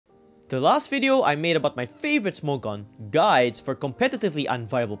The last video I made about my favorite Smogon guides for competitively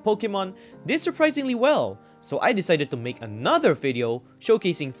unviable Pokemon did surprisingly well, so I decided to make another video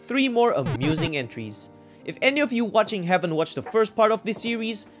showcasing 3 more amusing entries. If any of you watching haven't watched the first part of this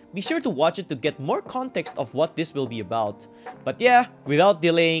series, be sure to watch it to get more context of what this will be about. But yeah, without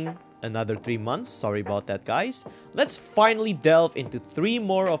delaying another 3 months, sorry about that guys, let's finally delve into 3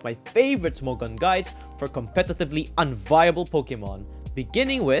 more of my favorite Smogon guides for competitively unviable Pokemon,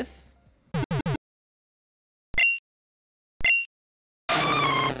 beginning with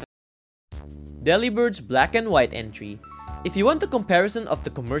Delibird's Black and White entry. If you want a comparison of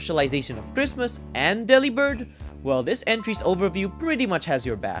the commercialization of Christmas and Delibird, well, this entry's overview pretty much has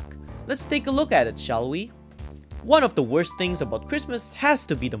your back. Let's take a look at it, shall we? One of the worst things about Christmas has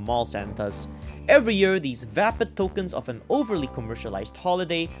to be the mall Santas. Every year, these vapid tokens of an overly commercialized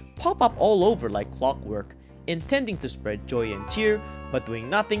holiday pop up all over like clockwork, intending to spread joy and cheer, but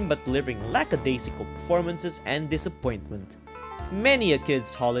doing nothing but delivering lackadaisical performances and disappointment. Many a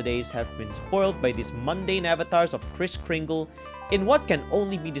kid's holidays have been spoiled by these mundane avatars of Kris Kringle in what can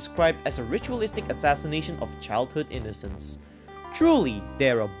only be described as a ritualistic assassination of childhood innocence. Truly,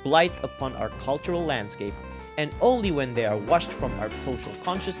 they are a blight upon our cultural landscape, and only when they are washed from our social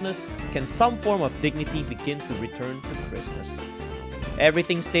consciousness can some form of dignity begin to return to Christmas.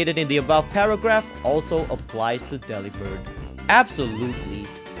 Everything stated in the above paragraph also applies to Delibird. Absolutely.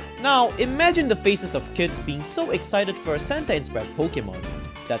 Now, imagine the faces of kids being so excited for a Santa-inspired Pokemon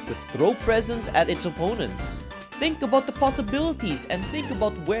that could throw presents at its opponents. Think about the possibilities and think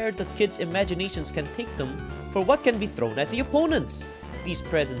about where the kids' imaginations can take them for what can be thrown at the opponents. These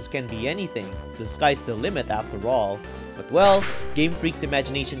presents can be anything, the sky's the limit after all. But well, Game Freak's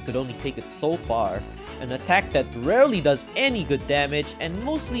imagination could only take it so far. An attack that rarely does any good damage and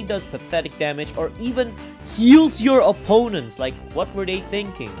mostly does pathetic damage or even heals your opponents, like what were they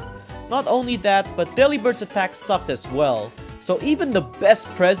thinking? Not only that, but Delibird's attack sucks as well, so even the best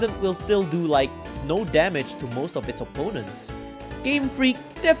present will still do like no damage to most of its opponents. Game Freak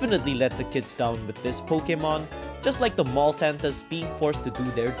definitely let the kids down with this Pokemon, just like the mall Santas being forced to do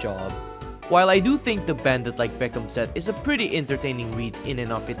their job. While I do think the Bandit Like Beckham set is a pretty entertaining read in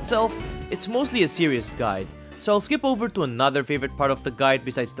and of itself, it's mostly a serious guide, so I'll skip over to another favorite part of the guide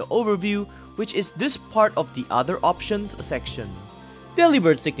besides the overview, which is this part of the other options section.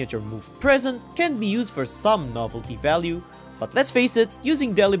 Delibird's signature move Present can be used for some novelty value, but let's face it,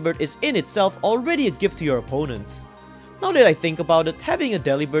 using Delibird is in itself already a gift to your opponents. Now that I think about it, having a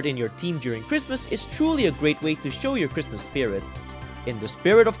Delibird in your team during Christmas is truly a great way to show your Christmas spirit. In the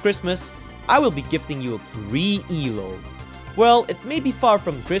spirit of Christmas, I will be gifting you a free ELO. Well, it may be far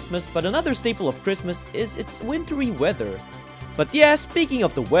from Christmas, but another staple of Christmas is its wintry weather. But yeah, speaking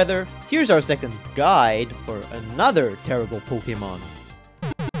of the weather, here's our second guide for another terrible Pokemon.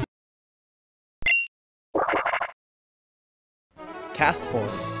 Castform,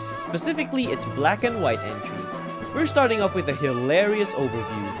 specifically its Black and White entry. We're starting off with a hilarious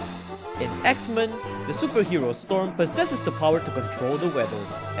overview. In X-Men, the superhero Storm possesses the power to control the weather,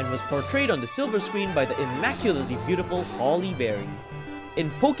 and was portrayed on the silver screen by the immaculately beautiful Holly Berry.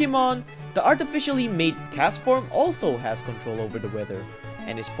 In Pokemon, the artificially made Castform also has control over the weather,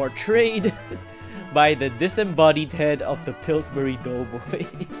 and is portrayed by the disembodied head of the Pillsbury Doughboy.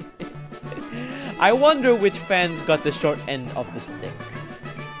 I wonder which fans got the short end of the stick.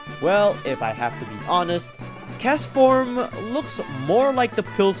 Well, if I have to be honest, Castform looks more like the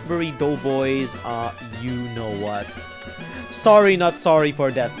Pillsbury Doughboys, you know what. Sorry not sorry for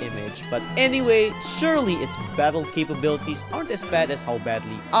that image, but anyway, surely its battle capabilities aren't as bad as how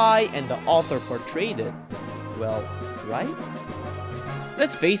badly I and the author portrayed it. Well, right?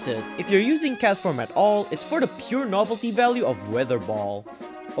 Let's face it, if you're using Castform at all, it's for the pure novelty value of Weather Ball.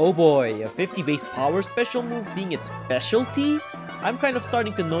 Oh boy, a 50 base power special move being its specialty? I'm kind of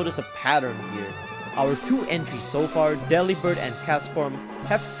starting to notice a pattern here. Our 2 entries so far, Delibird and Castform,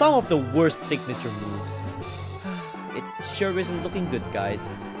 have some of the worst signature moves. It sure isn't looking good, guys.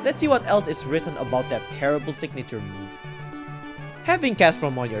 Let's see what else is written about that terrible signature move. Having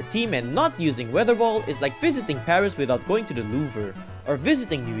Castform on your team and not using Weather Ball is like visiting Paris without going to the Louvre, or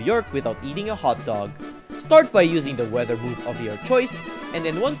visiting New York without eating a hot dog. Start by using the weather move of your choice, and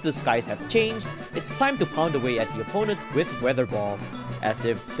then once the skies have changed, it's time to pound away at the opponent with Weather Ball. As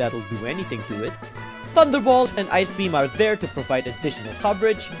if that'll do anything to it. Thunderbolt and Ice Beam are there to provide additional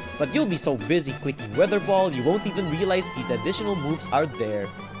coverage, but you'll be so busy clicking Weather Ball you won't even realize these additional moves are there,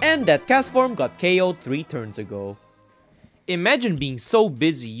 and that Castform got KO'd 3 turns ago. Imagine being so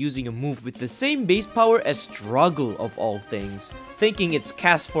busy using a move with the same base power as Struggle of all things, thinking it's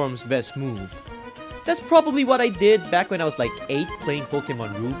Castform's best move. That's probably what I did back when I was like 8 playing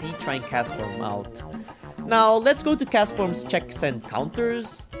Pokemon Ruby trying Castform out. Now, let's go to Castform's checks and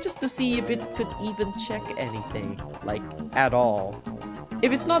counters, just to see if it could even check anything, like, at all.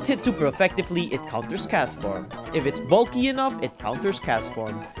 If it's not hit super effectively, it counters Castform. If it's bulky enough, it counters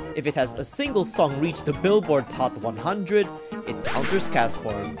Castform. If it has a single song reach the Billboard Hot 100, it counters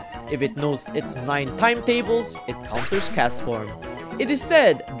Castform. If it knows its 9 timetables, it counters Castform. It is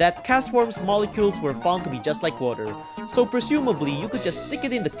said that Castform's molecules were found to be just like water, so presumably you could just stick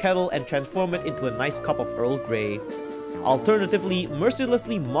it in the kettle and transform it into a nice cup of Earl Grey. Alternatively,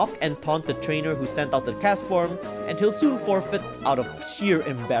 mercilessly mock and taunt the trainer who sent out the Castform, and he'll soon forfeit out of sheer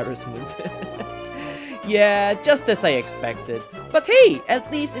embarrassment. Yeah, just as I expected. But hey,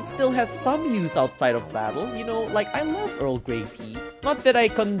 at least it still has some use outside of battle, you know, like I love Earl Grey tea. Not that I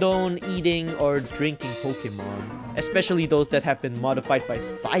condone eating or drinking Pokemon, especially those that have been modified by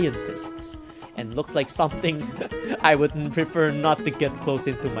scientists, and looks like something I would prefer not to get close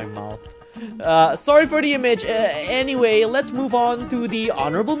into my mouth. Sorry for the image. Anyway, let's move on to the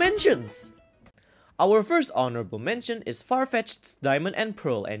honorable mentions. Our first honorable mention is Farfetched's Diamond and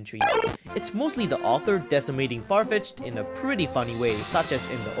Pearl entry. It's mostly the author decimating Farfetch'd in a pretty funny way, such as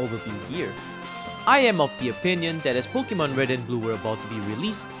in the overview here. I am of the opinion that as Pokemon Red and Blue were about to be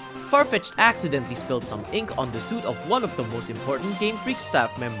released, Farfetch'd accidentally spilled some ink on the suit of one of the most important Game Freak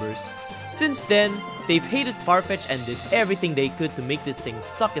staff members. Since then, they've hated Farfetch'd and did everything they could to make this thing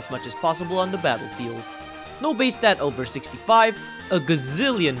suck as much as possible on the battlefield. No base stat over 65, a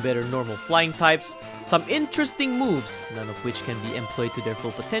gazillion better normal flying types, some interesting moves, none of which can be employed to their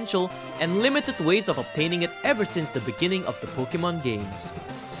full potential, and limited ways of obtaining it ever since the beginning of the Pokemon games.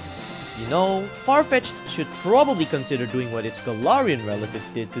 You know, Farfetch'd should probably consider doing what its Galarian relative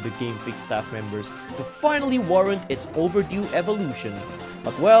did to the Game Freak staff members to finally warrant its overdue evolution.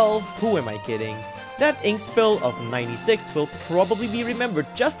 But well, who am I kidding? That ink spill of 96 will probably be remembered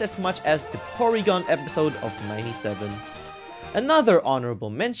just as much as the Porygon episode of 97. Another honorable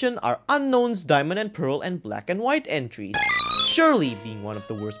mention are Unknown's Diamond and Pearl and Black and White entries. Surely, being one of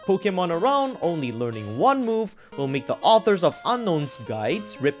the worst Pokemon around, only learning one move will make the authors of Unknown's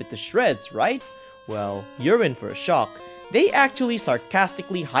guides rip it to shreds, right? Well, you're in for a shock. They actually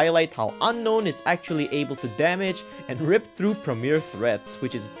sarcastically highlight how Unknown is actually able to damage and rip through premier threats,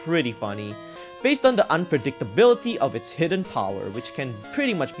 which is pretty funny, based on the unpredictability of its hidden power, which can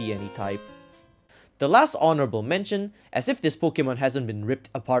pretty much be any type. The last honorable mention, as if this Pokemon hasn't been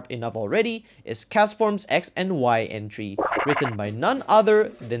ripped apart enough already, is Castform's X and Y entry, written by none other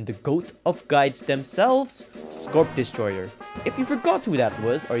than the GOAT of guides themselves, Scorp Destroyer. If you forgot who that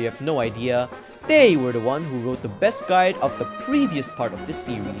was, or you have no idea, they were the one who wrote the best guide of the previous part of this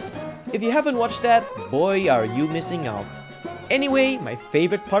series. If you haven't watched that, boy are you missing out. Anyway, my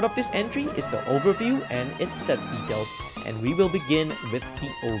favorite part of this entry is the overview and its set details, and we will begin with the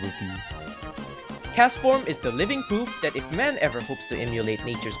overview. Castform is the living proof that if man ever hopes to emulate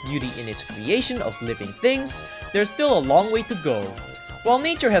nature's beauty in its creation of living things, there's still a long way to go. While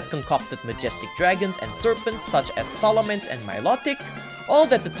nature has concocted majestic dragons and serpents such as Salamence and Milotic, all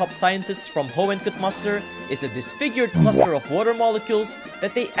that the top scientists from Hoenn could muster is a disfigured cluster of water molecules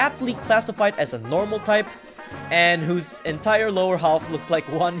that they aptly classified as a normal type, and whose entire lower half looks like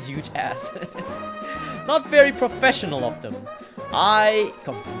one huge ass. Not very professional of them. I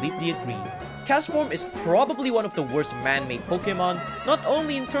completely agree. Castform is probably one of the worst man-made Pokemon, not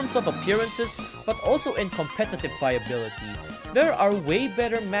only in terms of appearances, but also in competitive viability. There are way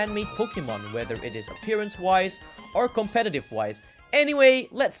better man-made Pokemon, whether it is appearance-wise or competitive-wise. Anyway,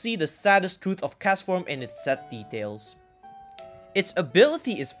 let's see the saddest truth of Castform in its set details. Its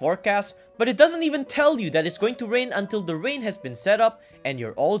ability is forecast, but it doesn't even tell you that it's going to rain until the rain has been set up and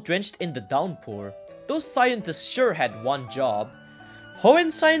you're all drenched in the downpour. Those scientists sure had one job.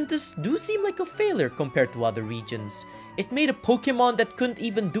 Hoenn scientists do seem like a failure compared to other regions. It made a Pokemon that couldn't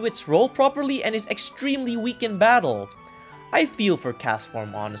even do its role properly and is extremely weak in battle. I feel for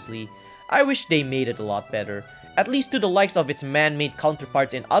Castform, honestly. I wish they made it a lot better, at least to the likes of its man-made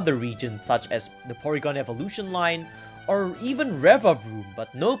counterparts in other regions such as the Porygon evolution line or even Revavroom,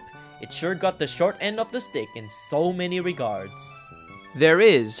 but nope, it sure got the short end of the stick in so many regards. There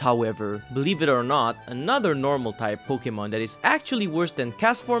is, however, believe it or not, another normal type Pokemon that is actually worse than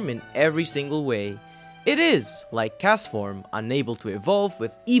Castform in every single way. It is, like Castform, unable to evolve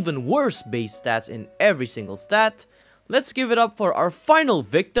with even worse base stats in every single stat. Let's give it up for our final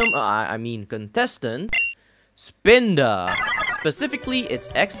victim, contestant, Spinda, specifically its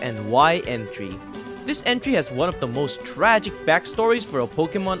X and Y entry. This entry has one of the most tragic backstories for a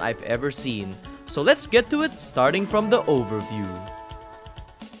Pokemon I've ever seen, so let's get to it starting from the overview.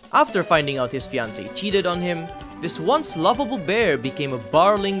 After finding out his fiancée cheated on him, this once lovable bear became a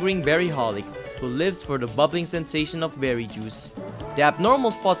bar-lingering berryholic who lives for the bubbling sensation of berry juice. The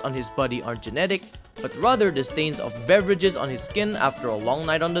abnormal spots on his body aren't genetic, but rather the stains of beverages on his skin after a long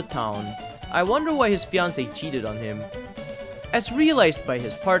night on the town. I wonder why his fiancée cheated on him. As realized by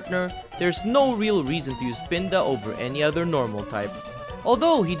his partner, there's no real reason to use Spinda over any other normal type.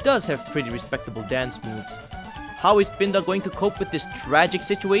 Although he does have pretty respectable dance moves. How is Spinda going to cope with this tragic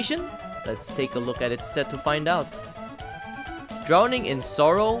situation? Let's take a look at its set to find out. Drowning in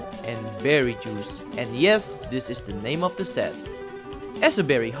Sorrow and Berry Juice. And yes, this is the name of the set. As a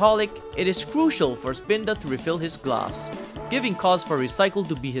berryholic, it is crucial for Spinda to refill his glass, giving cause for recycle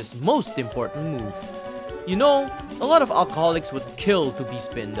to be his most important move. You know, a lot of alcoholics would kill to be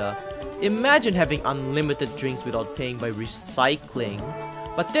Spinda. Imagine having unlimited drinks without paying by recycling.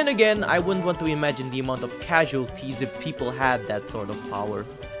 But then again, I wouldn't want to imagine the amount of casualties if people had that sort of power.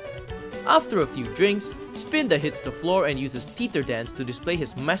 After a few drinks, Spinda hits the floor and uses teeter dance to display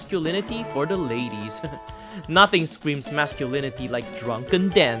his masculinity for the ladies. Nothing screams masculinity like drunken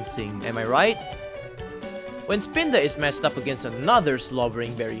dancing, am I right? When Spinda is matched up against another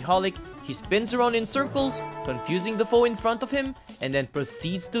slobbering berryholic, he spins around in circles, confusing the foe in front of him, and then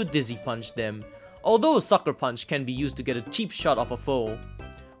proceeds to dizzy punch them. Although Sucker Punch can be used to get a cheap shot off a foe.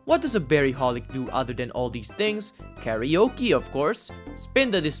 What does a berryholic do other than all these things? Karaoke, of course.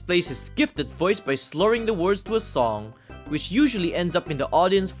 Spinda displays his gifted voice by slurring the words to a song, which usually ends up in the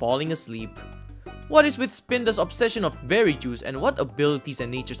audience falling asleep. What is with Spinda's obsession of berry juice and what abilities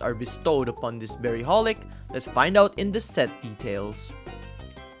and natures are bestowed upon this berryholic? Let's find out in the set details.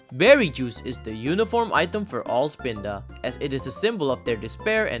 Berry juice is the uniform item for all Spinda, as it is a symbol of their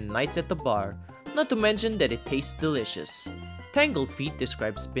despair and nights at the bar, not to mention that it tastes delicious. Tangled Feet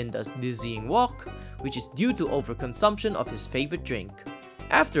describes Spinda's dizzying walk, which is due to overconsumption of his favorite drink.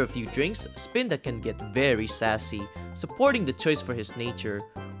 After a few drinks, Spinda can get very sassy, supporting the choice for his nature,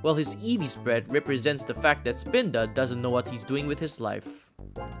 while his Eevee spread represents the fact that Spinda doesn't know what he's doing with his life.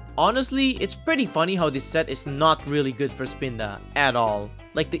 Honestly, it's pretty funny how this set is not really good for Spinda at all.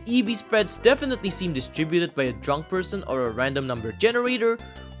 Like the Eevee spreads definitely seem distributed by a drunk person or a random number generator,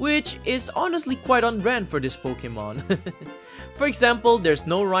 which is honestly quite on brand for this Pokemon. For example, there's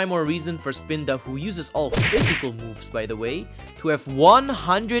no rhyme or reason for Spinda, who uses all physical moves by the way, to have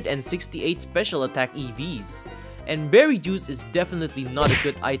 168 special attack EVs. And Berry Juice is definitely not a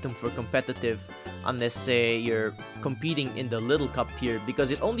good item for competitive, unless say you're competing in the little cup tier,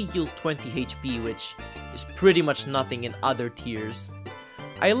 because it only heals 20 HP, which is pretty much nothing in other tiers.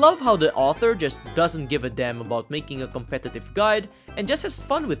 I love how the author just doesn't give a damn about making a competitive guide and just has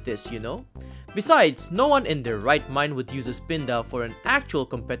fun with this, you know? Besides, no one in their right mind would use a Spinda for an actual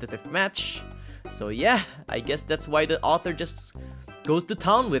competitive match. So yeah, I guess that's why the author just goes to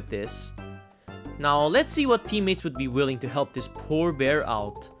town with this. Now let's see what teammates would be willing to help this poor bear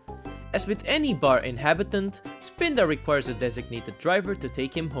out. As with any bar inhabitant, Spinda requires a designated driver to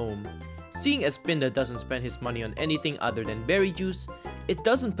take him home. Seeing as Spinda doesn't spend his money on anything other than berry juice, it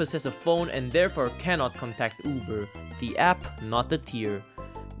doesn't possess a phone and therefore cannot contact Uber, the app, not the tier.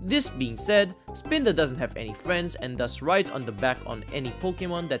 This being said, Spinda doesn't have any friends and thus rides on the back on any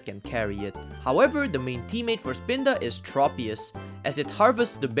Pokemon that can carry it. However, the main teammate for Spinda is Tropius, as it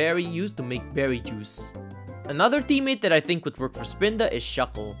harvests the berry used to make berry juice. Another teammate that I think would work for Spinda is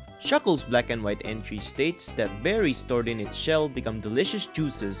Shuckle. Shuckle's black and white entry states that berries stored in its shell become delicious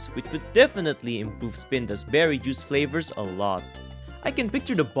juices, which would definitely improve Spinda's berry juice flavors a lot. I can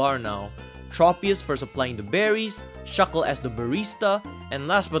picture the bar now. Tropius for supplying the berries, Shuckle as the barista, and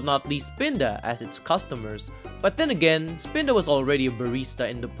last but not least Spinda as its customers. But then again, Spinda was already a barista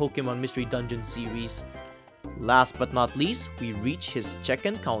in the Pokemon Mystery Dungeon series. Last but not least, we reach his check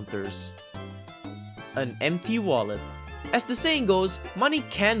encounters. An empty wallet. As the saying goes, money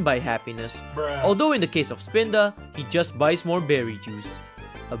can buy happiness, although in the case of Spinda, he just buys more berry juice.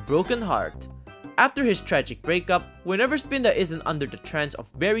 A broken heart. After his tragic breakup, whenever Spinda isn't under the trance of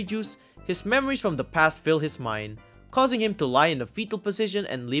berry juice, his memories from the past fill his mind, causing him to lie in a fetal position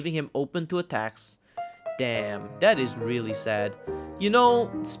and leaving him open to attacks. Damn, that is really sad. You know,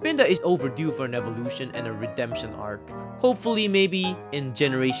 Spinda is overdue for an evolution and a redemption arc. Hopefully maybe in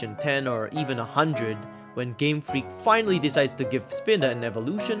Generation 10 or even 100, when Game Freak finally decides to give Spinda an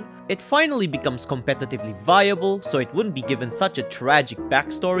evolution, it finally becomes competitively viable, so it wouldn't be given such a tragic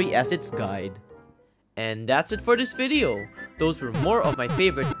backstory as its guide. And that's it for this video. Those were more of my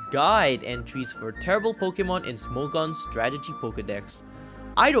favorite guide entries for Terrible Pokemon in Smogon's Strategy Pokédex.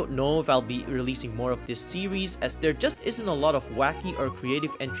 I don't know if I'll be releasing more of this series, as there just isn't a lot of wacky or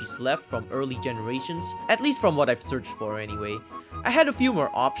creative entries left from early generations, at least from what I've searched for anyway. I had a few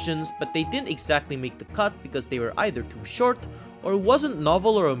more options, but they didn't exactly make the cut because they were either too short or wasn't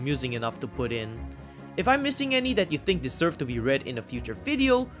novel or amusing enough to put in. If I'm missing any that you think deserve to be read in a future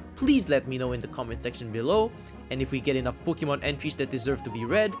video, please let me know in the comment section below, and if we get enough Pokemon entries that deserve to be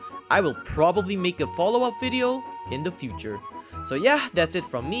read, I will probably make a follow-up video in the future. So yeah, that's it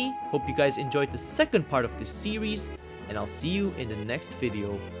from me. Hope you guys enjoyed the second part of this series, and I'll see you in the next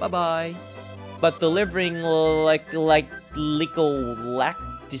video. Bye bye. But delivering lackadaisical?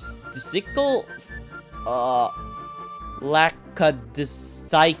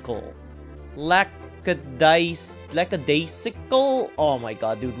 Lackadaisical? Oh my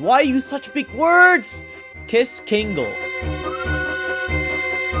god, dude, why use such big words? Kiss Kingle.